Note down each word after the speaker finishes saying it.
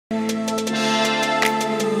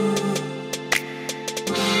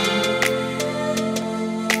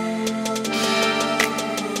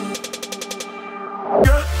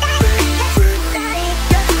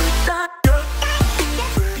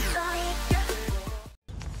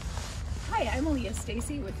I'm Aaliyah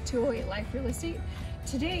Stacy with 208 Life Real Estate.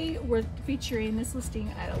 Today we're featuring this listing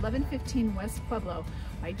at 1115 West Pueblo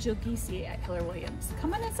by Jill Giese at Keller Williams.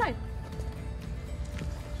 Come on inside.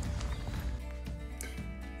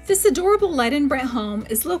 This adorable light and bright home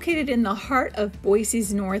is located in the heart of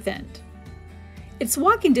Boise's North End. It's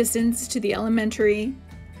walking distance to the elementary,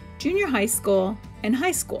 junior high school, and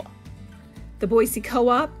high school, the Boise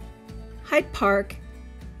Co-op, Hyde Park,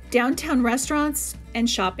 downtown restaurants, and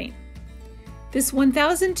shopping. This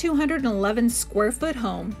 1,211 square foot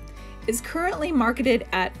home is currently marketed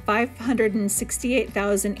at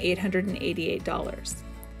 $568,888.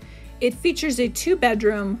 It features a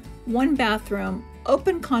 2-bedroom, 1-bathroom,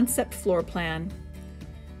 open concept floor plan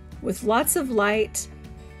with lots of light,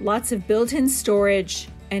 lots of built-in storage,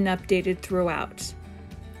 and updated throughout.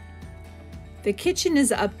 The kitchen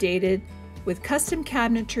is updated with custom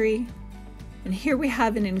cabinetry, and here we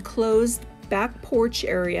have an enclosed back porch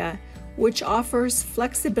area which offers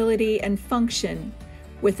flexibility and function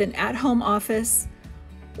with an at-home office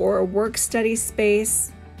or a work-study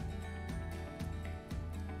space,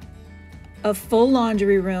 a full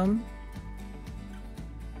laundry room,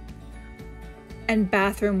 and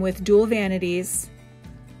bathroom with dual vanities,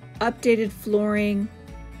 updated flooring,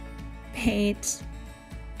 paint,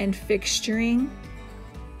 and fixturing.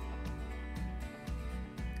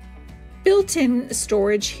 Built-in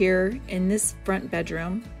storage here in this front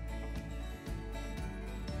bedroom.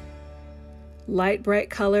 Light bright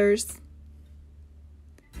colors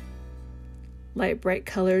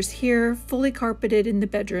here, fully carpeted in the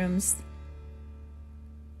bedrooms.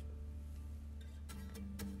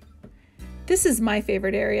 This is my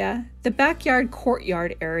favorite area, the backyard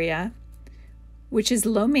courtyard area, which is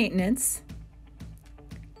low maintenance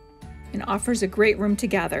and offers a great room to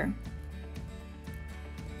gather.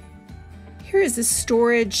 Here is a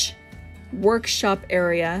storage workshop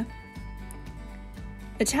area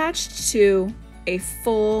attached to a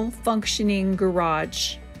full functioning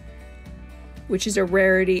garage, which is a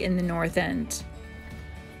rarity in the North End.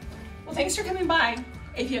 Well, thanks for coming by.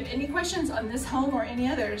 If you have any questions on this home or any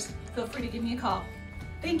others, feel free to give me a call.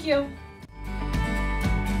 Thank you.